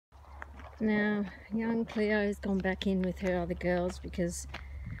Now, young Cleo has gone back in with her other girls because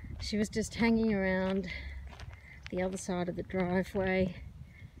she was just hanging around the other side of the driveway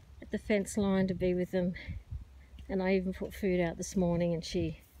at the fence line to be with them. And I even put food out this morning and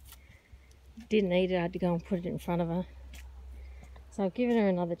she didn't eat it. I had to go and put it in front of her. So I've given her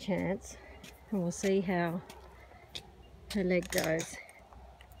another chance and we'll see how her leg goes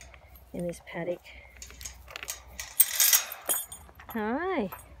in this paddock. Hi!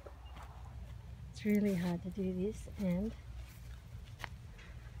 It's really hard to do this and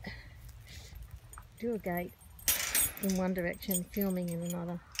do a gate in one direction, filming in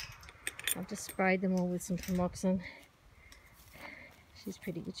another. I've just sprayed them all with some Tamoxin. She's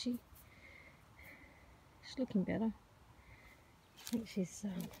pretty itchy. She's looking better. I think she's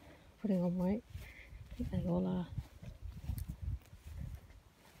putting on weight. I think they all are.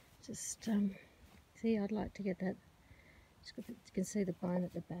 Just, see, I'd like to get that. You can see the bone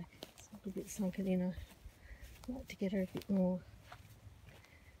at the back. It's a little bit sunken in. I'd like to get her a bit more.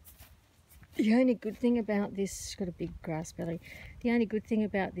 The only good thing about this, she's got a big grass belly. The only good thing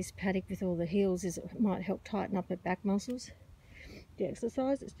about this paddock with all the heels is it might help tighten up her back muscles. The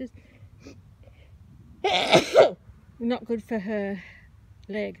exercise, it's just not good for her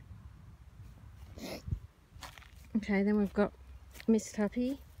leg. Okay, then we've got Miss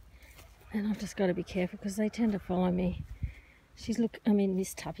Tuppy, and I've just got to be careful because they tend to follow me.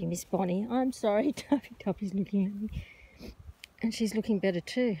 Miss Tuppy, Miss Bonnie. I'm sorry, Tuppy's looking at me, and she's looking better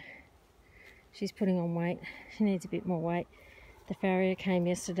too. She's putting on weight. She needs a bit more weight. The farrier came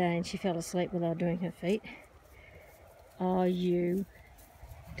yesterday and she fell asleep while I was doing her feet. Oh, you.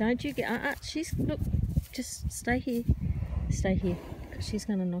 Don't you get... look, just stay here. Stay here. Because she's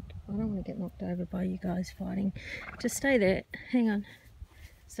going to knock... I don't want to get knocked over by you guys fighting. Just stay there. Hang on.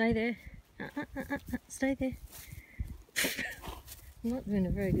 Stay there. Stay there. I'm not doing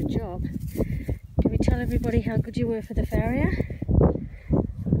a very good job. Can we tell everybody how good you were for the farrier?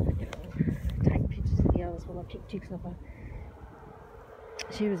 Take pictures of the others while I pick chicks off her.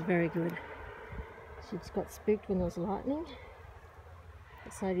 She was very good. She just got spooked when there was lightning.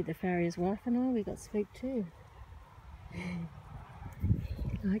 But so did the farrier's wife and I. We got spooked too. You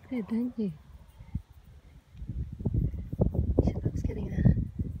like that, don't you? She loves getting the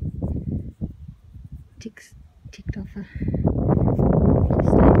ticks ticked off her. Just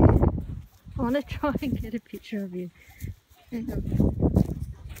stay there. I want to try and get a picture of you. Hang on.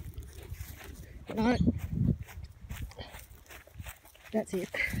 No. That's it.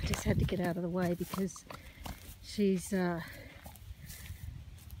 I just had to get out of the way because she's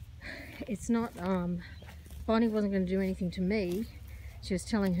it's not Bonnie wasn't going to do anything to me. She was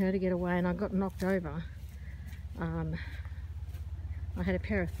telling her to get away and I got knocked over. I had a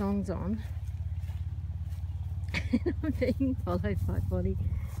pair of thongs on. I'm being followed by Bonnie.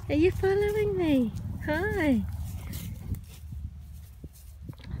 Are you following me? Hi.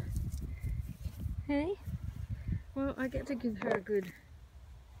 Hey? Well, I get to give her a good...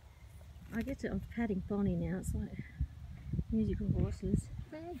 I'm patting Bonnie now. It's like musical horses.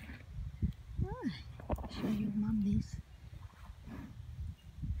 Hey. Hi. I'll show your mum this.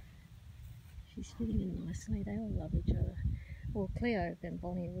 She's fitting in nicely. They all love each other. Well, Cleo and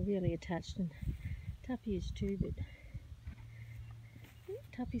Bonnie were really attached, and Tuppy is too, but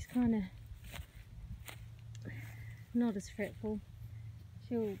Tuppy's kind of not as fretful.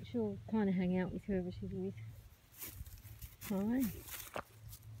 She'll kind of hang out with whoever she's with. Hi.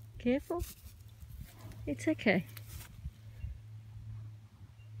 Careful. It's okay.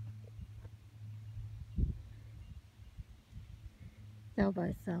 They'll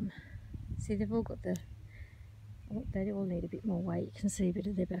both see, they've all got they all need a bit more weight. You can see a bit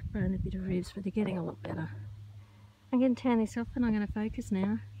of their backbone, a bit of ribs, but they're getting a lot better. I'm going to turn this off and I'm going to focus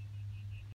now.